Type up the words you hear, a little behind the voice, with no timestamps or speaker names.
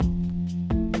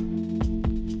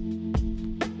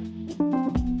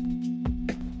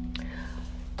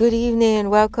Good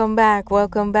evening. Welcome back.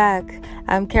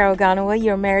 I'm Carol Ganowa,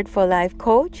 your Married for Life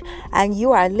coach, and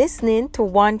you are listening to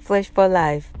One Flesh for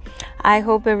Life. I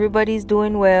hope everybody's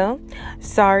doing well.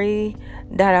 Sorry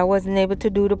that I wasn't able to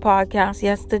do the podcast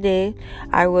yesterday.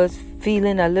 I was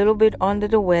feeling a little bit under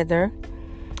the weather,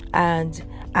 and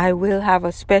I will have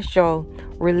a special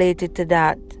related to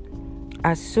that.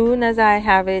 As soon as I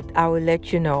have it, I will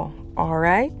let you know. All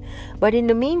right. But in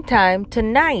the meantime,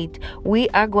 tonight we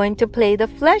are going to play the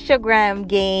Flesh-0-Gram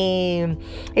game.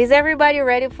 Is everybody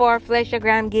ready for a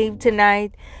Flesh-0-Gram game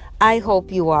tonight? I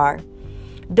hope you are.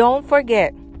 Don't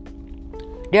forget,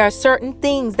 there are certain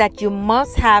things that you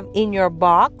must have in your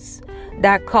box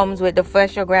that comes with the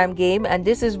Flesh-0-Gram game. And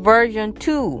this is version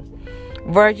 2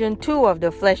 of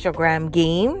the Flesh-0-Gram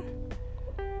game.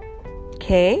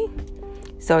 Okay.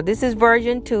 So this is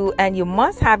version 2, and you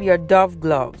must have your Dove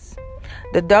gloves.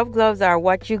 The Dove gloves are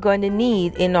what you're going to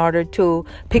need in order to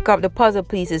pick up the puzzle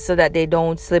pieces so that they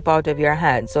don't slip out of your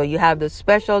hand. So you have the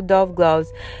special Dove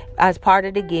gloves as part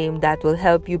of the game that will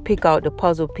help you pick out the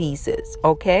puzzle pieces.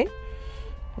 Okay?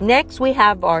 Next, we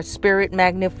have our spirit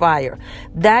magnifier.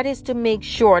 That is to make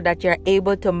sure that you're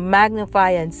able to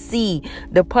magnify and see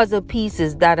the puzzle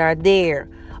pieces that are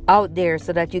out there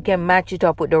so that you can match it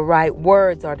up with the right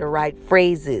words or the right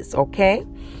phrases. Okay?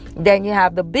 Then you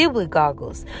have the Bible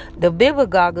goggles. The Bible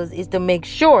goggles is to make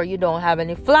sure you don't have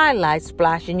any fly lights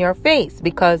splash in your face,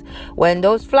 because when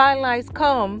those fly lights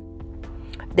come,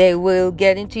 they will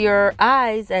get into your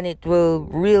eyes and it will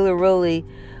really, really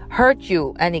hurt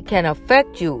you, and it can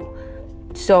affect you.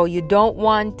 So you don't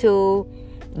want to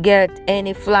get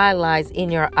any fly lights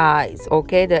in your eyes.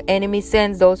 Okay? The enemy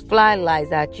sends those fly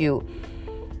lights at you.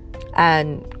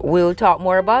 And we'll talk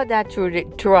more about that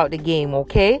throughout the game,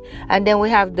 okay? And then we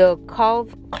have the cough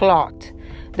cloth.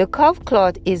 The cough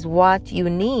cloth is what you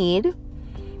need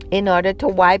in order to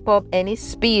wipe up any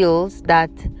spills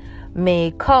that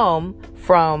may come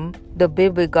from the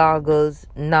baby goggles.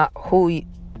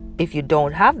 If you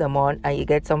don't have them on and you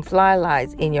get some fly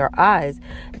lights in your eyes,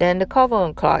 then the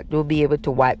cover cloth will be able to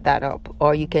wipe that up,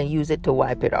 or you can use it to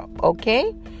wipe it up,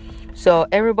 okay? So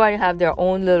everybody have their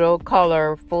own little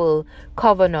colorful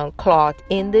covenant cloth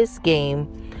in this game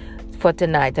for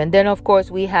tonight. And then, of course,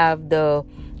 we have the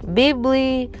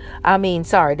GIA,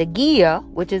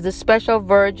 which is the special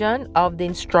version of the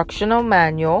instructional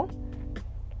manual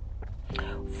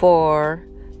for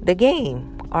the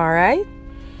game. All right.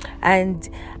 And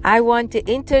I want to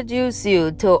introduce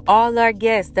you to all our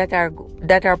guests that are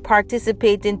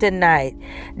participating tonight.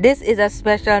 This is a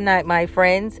special night, my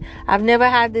friends. I've never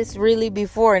had this really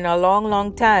before in a long,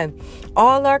 long time.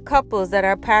 All our couples that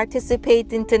are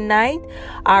participating tonight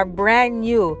are brand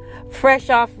new, fresh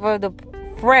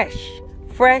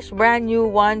brand new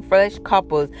One Flesh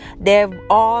couples. They've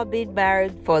all been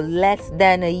married for less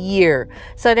than a year,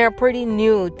 so they're pretty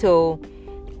new to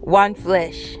One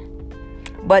Flesh.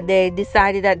 But they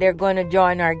decided that they're going to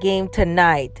join our game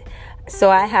tonight.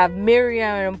 So I have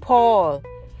Miriam and Paul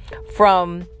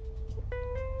from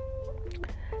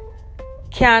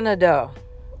Canada.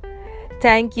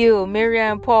 Thank you,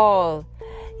 Miriam and Paul.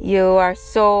 You are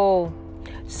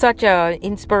such an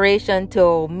inspiration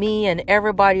to me and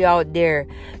everybody out there.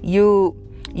 You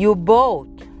both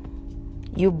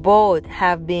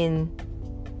have been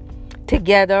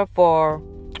together for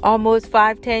almost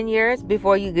 5-10 years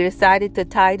before you decided to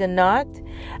tie the knot,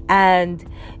 and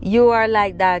you are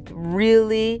like that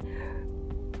really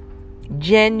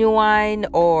genuine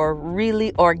or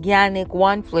really organic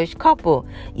One Flesh couple.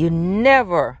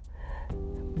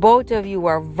 Both of you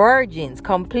were virgins,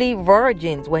 complete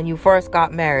virgins when you first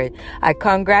got married. I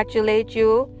congratulate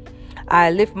you. I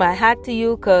lift my hat to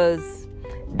you, because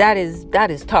that is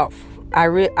tough. I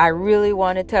really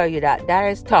want to tell you that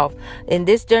is tough. In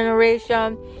this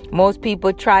generation, most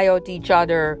people try out each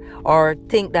other, or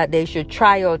think that they should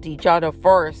try out each other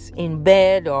first in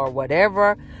bed or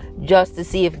whatever, just to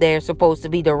see if they're supposed to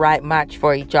be the right match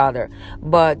for each other.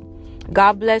 But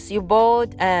God bless you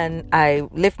both, and I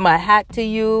lift my hat to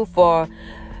you for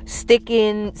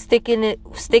sticking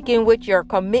with your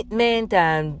commitment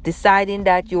and deciding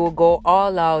that you will go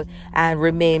all out and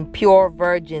remain pure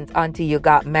virgins until you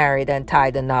got married and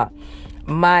tied the knot.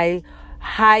 My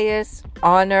highest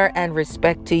honor and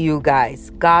respect to you guys.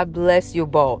 God bless you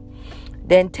both.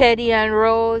 Then Teddy and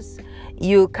Rose,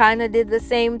 you kind of did the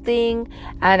same thing,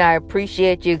 and I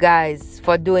appreciate you guys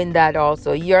for doing that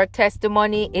also. Your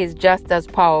testimony is just as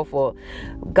powerful.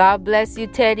 God bless you,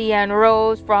 Teddy and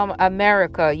Rose from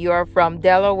America. You are from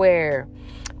Delaware.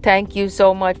 Thank you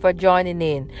so much for joining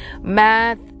in.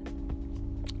 Matt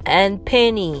and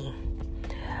Penny,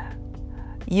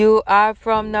 You are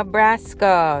from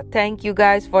Nebraska. Thank you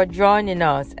guys for joining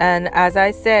us. And as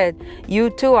I said, you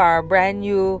too are a brand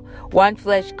new One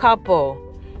Flesh couple.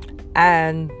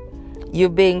 And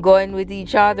you've been going with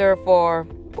each other for,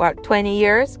 20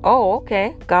 years? Oh,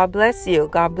 okay. God bless you.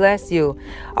 God bless you.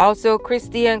 Also,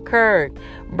 Christy and Kurt,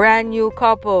 brand new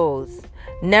couples.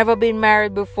 Never been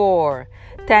married before.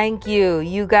 Thank you.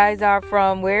 You guys are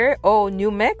from where? Oh, New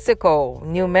Mexico.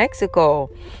 New Mexico.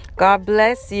 God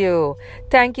bless you.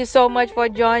 Thank you so much for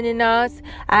joining us.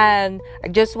 And I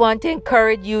just want to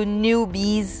encourage you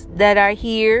newbies that are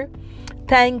here.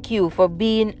 Thank you for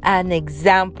being an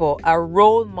example, a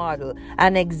role model,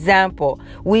 an example.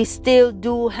 We still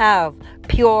do have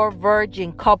pure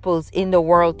virgin couples in the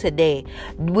world today.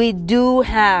 We do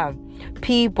have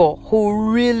people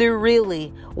who really,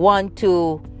 really want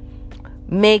to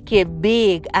make it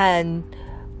big and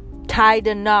tie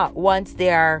the knot once they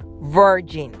are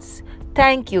virgins.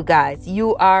 Thank you guys.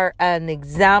 You are an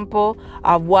example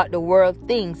of what the world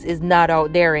thinks is not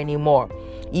out there anymore.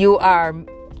 You are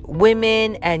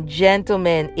women and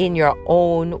gentlemen in your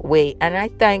own way. And I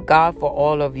thank God for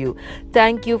all of you.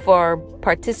 Thank you for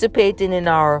participating in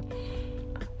our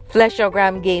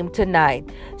Flesh-0-Gram game tonight.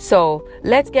 So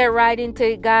let's get right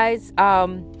into it, guys.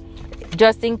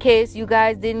 Just in case you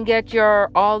guys didn't get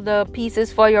all the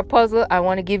pieces for your puzzle, I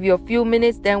want to give you a few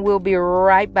minutes, then we'll be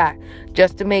right back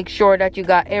just to make sure that you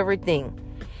got everything.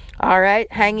 All right,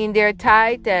 hang in there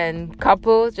tight, and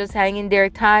couples, just hang in there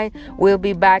tight. We'll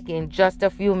be back in just a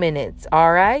few minutes.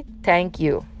 All right, thank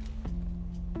you.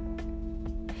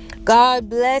 God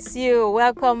bless you.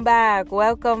 Welcome back.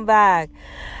 Welcome back.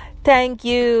 Thank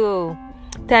you.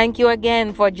 Thank you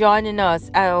again for joining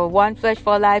us. Our One Flesh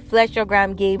for Life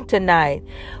Flesh-0-Gram game tonight.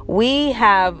 We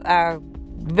have a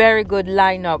very good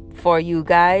lineup for you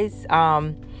guys.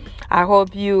 I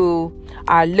hope you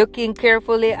are looking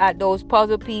carefully at those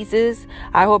puzzle pieces.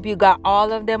 I hope you got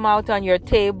all of them out on your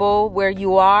table where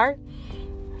you are.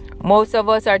 Most of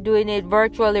us are doing it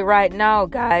virtually right now,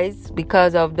 guys,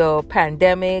 because of the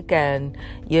pandemic and,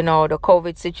 the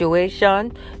COVID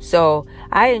situation. So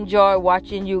I enjoy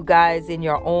watching you guys in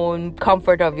your own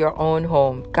comfort of your own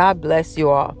home. God bless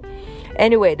you all.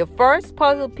 Anyway, the first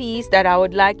puzzle piece that I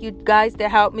would like you guys to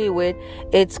help me with,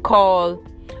 it's called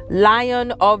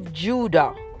Lion of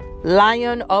Judah.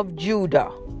 Lion of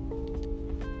Judah.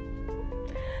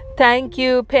 Thank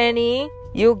you, Penny.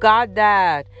 You got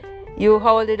that. You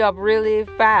hold it up really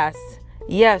fast.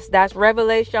 Yes, that's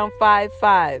Revelation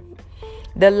 5:5.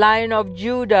 The Lion of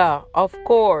Judah, of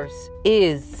course,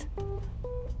 is.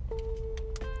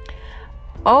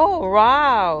 Oh,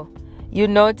 wow. You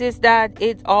notice that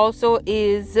it also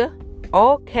is.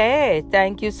 Okay.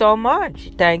 Thank you so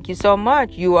much. Thank you so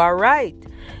much. You are right.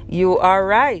 You are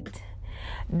right.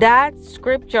 That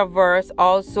scripture verse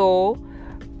also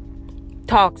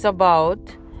talks about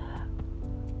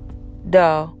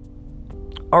the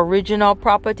original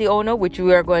property owner, which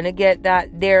we are going to get that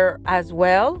there as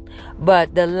well.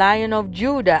 But the Lion of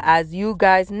Judah, as you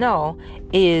guys know,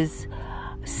 is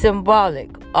symbolic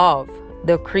of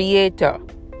the creator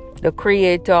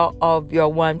of your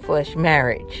one flesh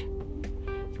marriage.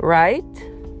 Right?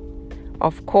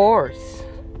 Of course.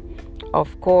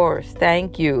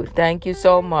 Thank you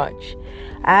so much.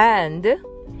 And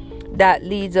that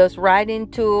leads us right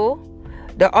into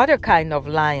the other kind of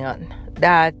lion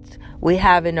that we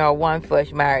have in our one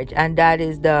flesh marriage, and that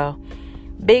is the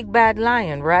big bad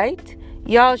lion, right?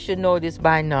 Y'all should know this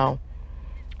by now.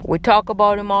 We talk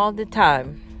about him all the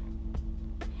time.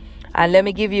 And let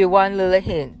me give you one little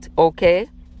hint, okay?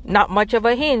 Not much of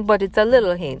a hint, but it's a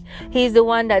little hint. He's the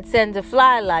one that sends the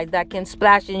fly lights that can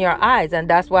splash in your eyes, and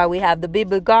that's why we have the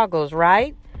BB goggles,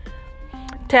 right?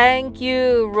 Thank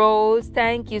you, Rose.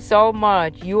 Thank you so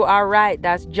much. You are right.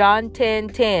 That's John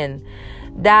 10:10.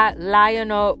 That lion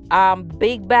of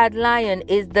big bad lion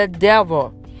is the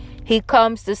devil. He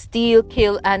comes to steal,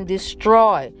 kill, and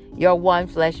destroy your one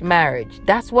flesh marriage.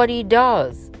 That's what he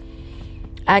does.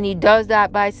 And he does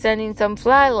that by sending some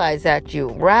fly lights at you,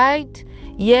 right?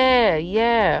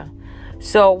 Yeah.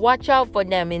 So watch out for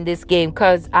them in this game,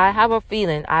 because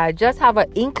I just have an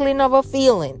inkling of a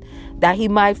feeling that he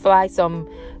might fly some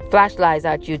flashlights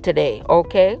at you today,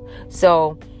 okay?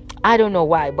 So I don't know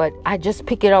why, but I just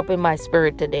pick it up in my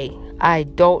spirit today. I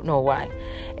don't know why.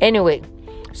 Anyway,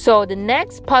 so the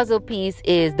next puzzle piece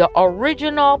is the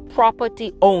original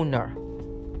property owner,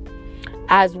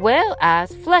 as well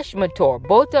as Flesh-motor.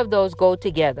 Both of those go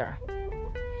together.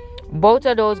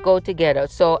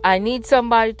 So I need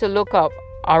somebody to look up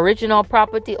original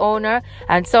property owner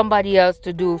and somebody else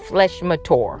to do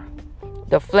Flesh-motor.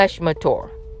 The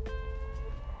Flesh-motor.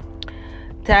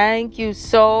 Thank you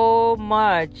so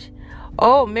much.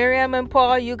 Oh, Miriam and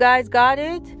Paul, you guys got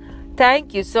it?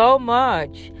 Thank you so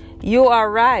much. You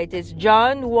are right. It's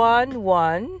John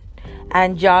 1:1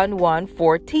 and John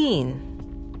 1:14.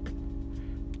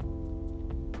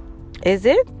 Is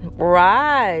it?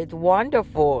 Right.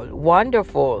 Wonderful.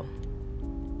 Wonderful.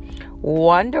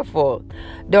 Wonderful.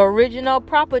 The original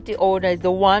property owner is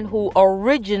the one who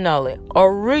originally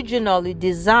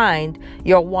designed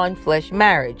your one flesh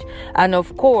marriage. And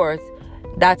of course,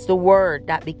 that's the word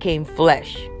that became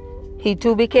flesh. He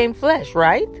too became flesh,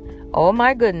 right? Oh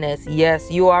my goodness.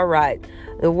 Yes, you are right.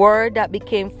 The word that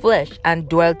became flesh and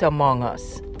dwelt among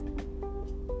us.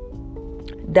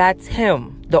 That's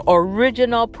him, the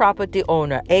original property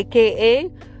owner, aka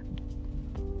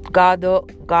God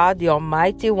the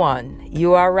Almighty One.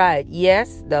 You are right.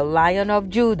 Yes, the Lion of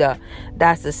Judah.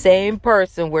 That's the same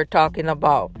person we're talking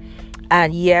about.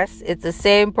 And yes, it's the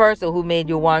same person who made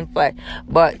you one flesh.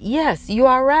 But yes, you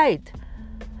are right.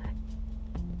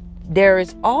 There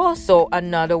is also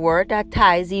another word that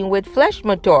ties in with flesh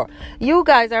motor. You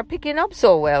guys are picking up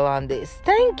so well on this.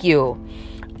 Thank you.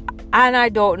 And I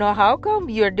don't know how come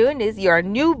you're doing this. You're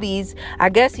newbies. I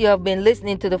guess you have been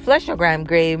listening to the Flesh-0-Gram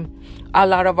game, a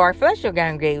lot of our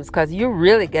Flesh-0-Gram games, because you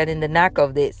really get in the knack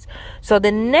of this. So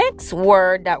the next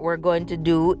word that we're going to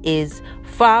do is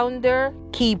founder,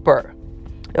 keeper.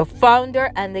 The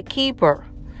founder and the keeper.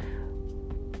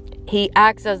 He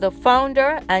acts as the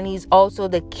founder and he's also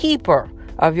the keeper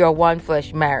of your one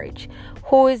flesh marriage.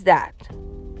 Who is that?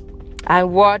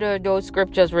 And what are those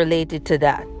scriptures related to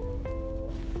that?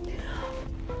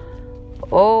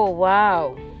 Oh,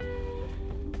 wow.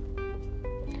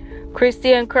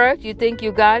 Christian Kirk, you think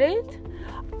you got it?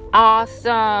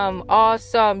 Awesome.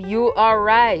 Awesome. You are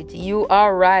right. You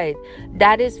are right.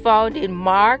 That is found in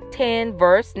Mark 10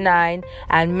 verse 9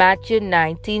 and Matthew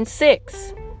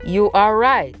 19:6. You are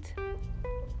right.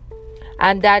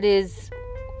 And that is,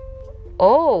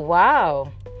 oh,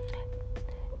 wow.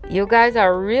 You guys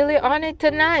are really on it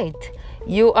tonight.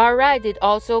 You are right. It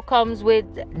also comes with,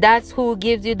 that's who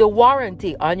gives you the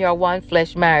warranty on your one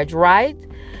flesh marriage, right?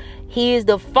 He is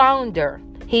the founder.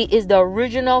 He is the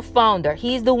original founder.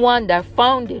 He's the one that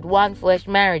founded one flesh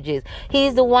marriages.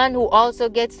 He's the one who also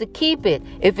gets to keep it.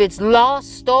 If it's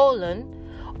lost, stolen,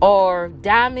 or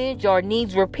damaged, or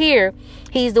needs repair,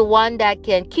 he's the one that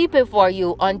can keep it for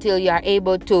you until you are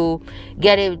able to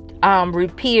get it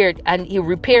repaired. And he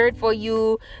repair it for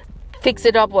you, fix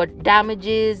it up what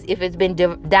damages, if it's been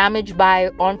damaged by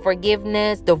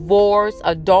unforgiveness, divorce,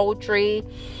 adultery,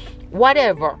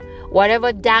 whatever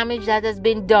damage that has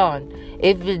been done.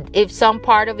 If some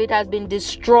part of it has been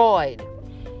destroyed,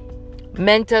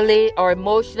 mentally or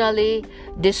emotionally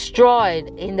destroyed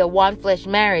in the one flesh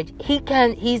marriage,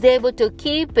 he's able to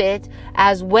keep it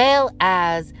as well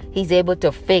as he's able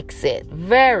to fix it.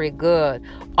 Very good.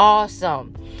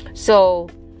 Awesome. So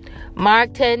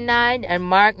Mark 10:9 and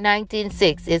Mark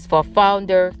 19:6 is for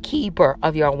founder, keeper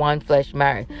of your one flesh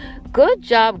marriage. Good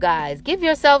job, guys. Give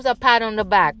yourselves a pat on the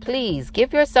back. Please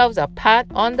give yourselves a pat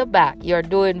on the back. You're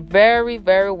doing very,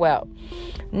 very well.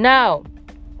 Now,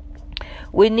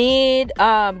 we need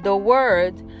the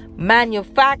word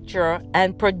manufacturer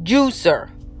and producer.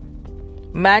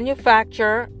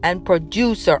 Manufacturer and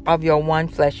producer of your one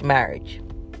flesh marriage.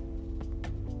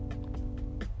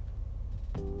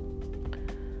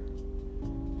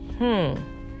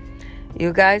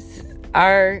 You guys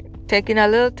are taking a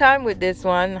little time with this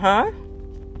one, huh?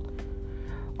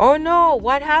 Oh no,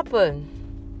 what happened?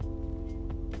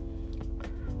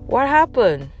 What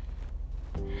happened?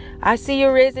 I see you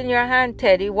raising your hand,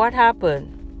 Teddy. What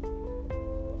happened?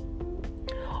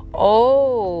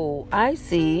 Oh, I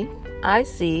see.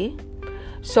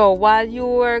 So while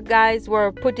you guys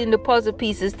were putting the puzzle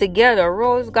pieces together,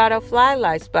 Rose got a fly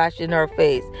light splash in her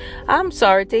face. I'm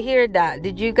sorry to hear that.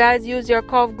 Did you guys use your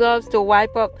cough gloves to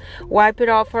wipe it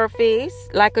off her face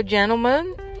like a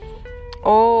gentleman?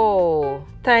 Oh,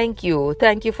 thank you.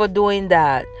 Thank you for doing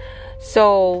that.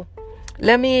 So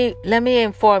let me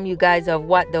inform you guys of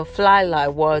what the fly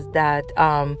light was that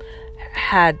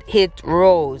had hit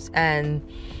Rose. And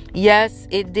yes,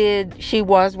 it did. She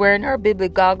was wearing her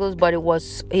biblical goggles, but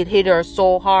it hit her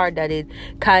so hard that it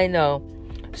kind of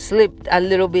slipped a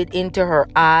little bit into her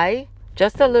eye,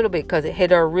 just a little bit, because it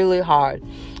hit her really hard.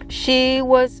 She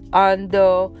was on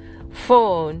the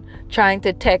phone trying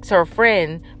to text her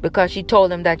friend because she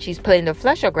told him that she's playing the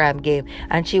Flesh-0-Gram game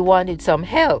and she wanted some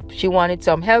help. She wanted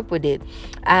some help with it,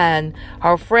 and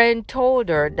her friend told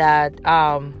her that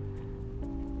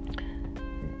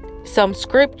some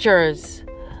scriptures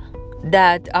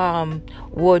that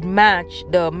would match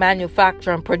the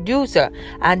manufacturer and producer,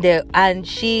 and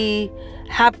she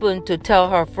happened to tell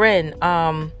her friend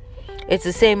it's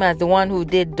the same as the one who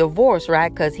did divorce,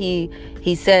 right? Because he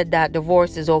said that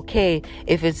divorce is okay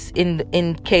if it's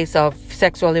in case of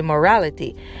sexual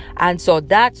immorality. And so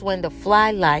that's when the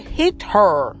fly light hit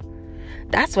her.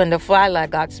 That's when the fly light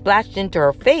got splashed into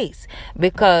her face.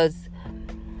 Because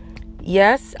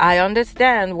yes, I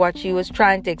understand what she was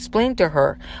trying to explain to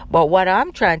her. But what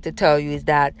I'm trying to tell you is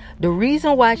that the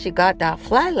reason why she got that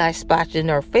flylight splashed in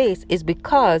her face is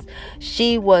because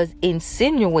she was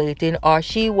insinuating, or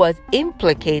she was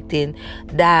implicating,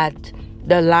 that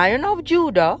the Lion of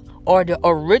Judah, or the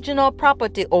original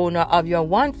property owner of your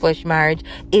one flesh marriage,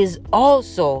 is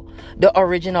also the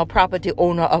original property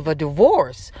owner of a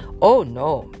divorce. Oh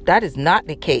no, that is not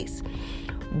the case.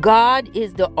 God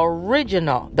is the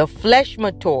original, the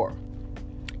Flesh-0-Gram,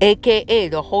 aka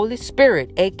the Holy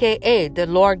Spirit, aka the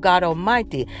Lord God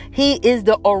Almighty. He is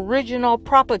the original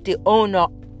property owner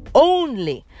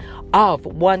only of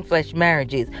one flesh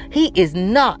marriages. He is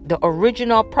not the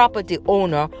original property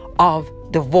owner of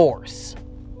divorce.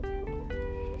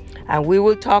 And we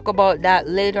will talk about that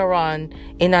later on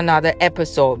in another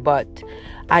episode. But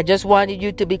I just wanted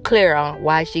you to be clear on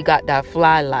why she got that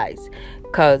fly lights.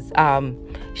 Because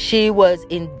she was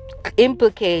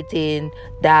implicating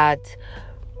that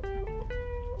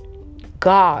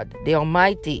God, the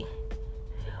Almighty,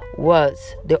 was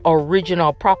the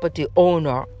original property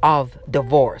owner of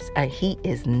divorce. And he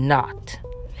is not.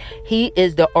 He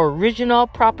is the original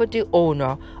property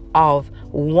owner of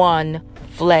one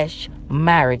flesh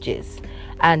marriages.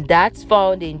 And that's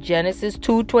found in Genesis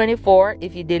 2:24.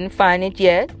 If you didn't find it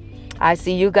yet, I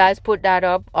see you guys put that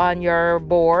up on your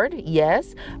board.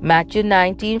 Yes. Matthew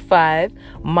 19:5,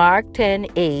 Mark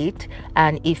 10:8,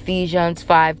 and Ephesians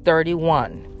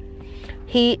 5:31.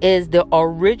 He is the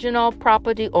original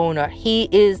property owner. He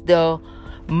is the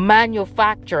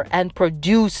manufacturer and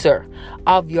producer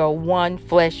of your one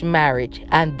flesh marriage,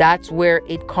 and that's where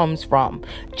it comes from.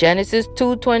 Genesis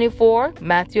 2:24,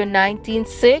 Matthew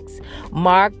 19:6,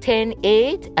 Mark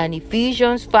 10:8, and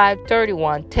Ephesians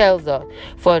 5:31 tells us,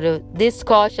 for this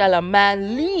cause shall a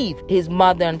man leave his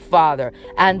mother and father,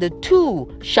 and the two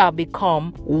shall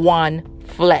become one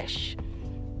flesh.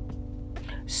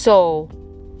 So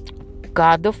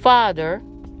God the Father,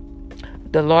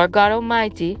 the Lord God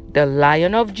Almighty, the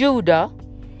Lion of Judah,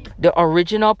 the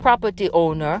original property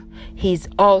owner, he's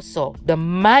also the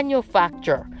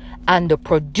manufacturer and the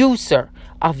producer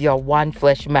of your one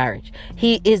flesh marriage.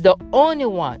 He is the only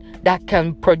one that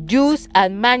can produce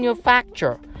and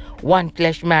manufacture one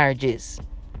flesh marriages.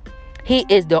 He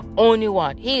is the only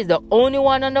one. He is the only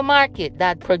one on the market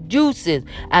that produces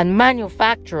and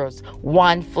manufactures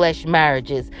one flesh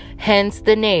marriages. Hence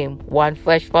the name One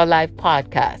Flesh for Life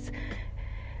podcast.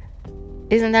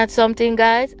 Isn't that something,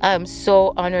 guys? I am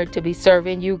so honored to be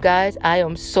serving you guys. I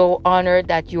am so honored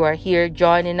that you are here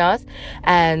joining us.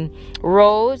 And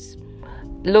Rose,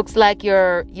 looks like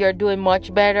you're doing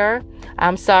much better.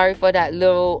 I'm sorry for that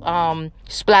little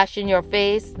splash in your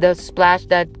face, the splash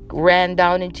that ran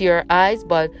down into your eyes,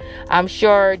 but I'm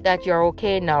sure that you're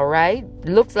okay now, right?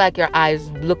 Looks like your eyes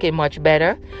looking much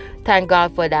better. Thank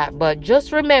God for that. But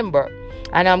just remember,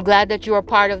 and I'm glad that you are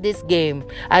part of this game.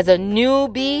 As a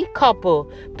newbie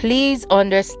couple, please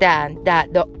understand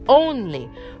that the only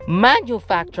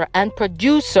manufacturer and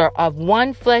producer of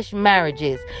one flesh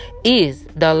marriages is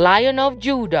the Lion of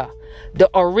Judah, the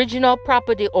original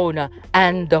property owner,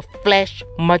 and the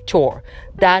Flesh-0-Gram.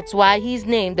 That's why he's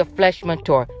named the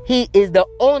Flesh-0-Gram. He is the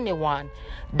only one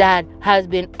that has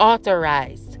been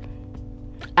authorized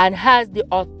and has the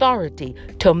authority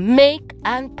to make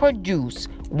and produce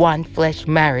one flesh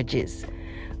marriages.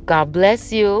 God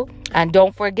bless you. And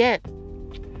don't forget,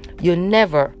 you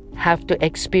never have to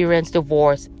experience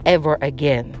divorce ever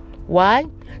again. Why?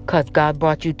 Because God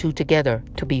brought you two together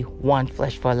to be one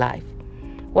flesh for life.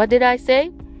 What did I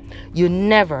say? You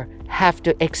never have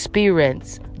to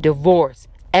experience divorce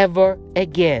ever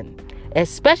again,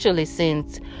 especially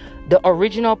since the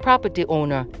original property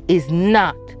owner is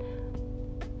not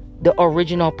the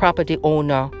original property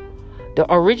owner. The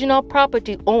original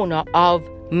property owner of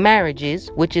marriages,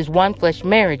 which is one flesh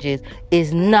marriages,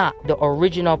 is not the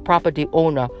original property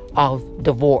owner of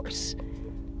divorce.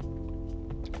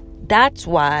 That's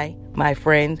why, my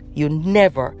friends, you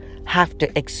never have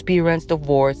to experience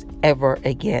divorce ever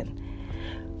again.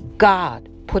 God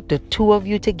put the two of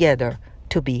you together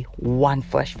to be one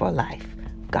flesh for life.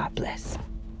 God bless.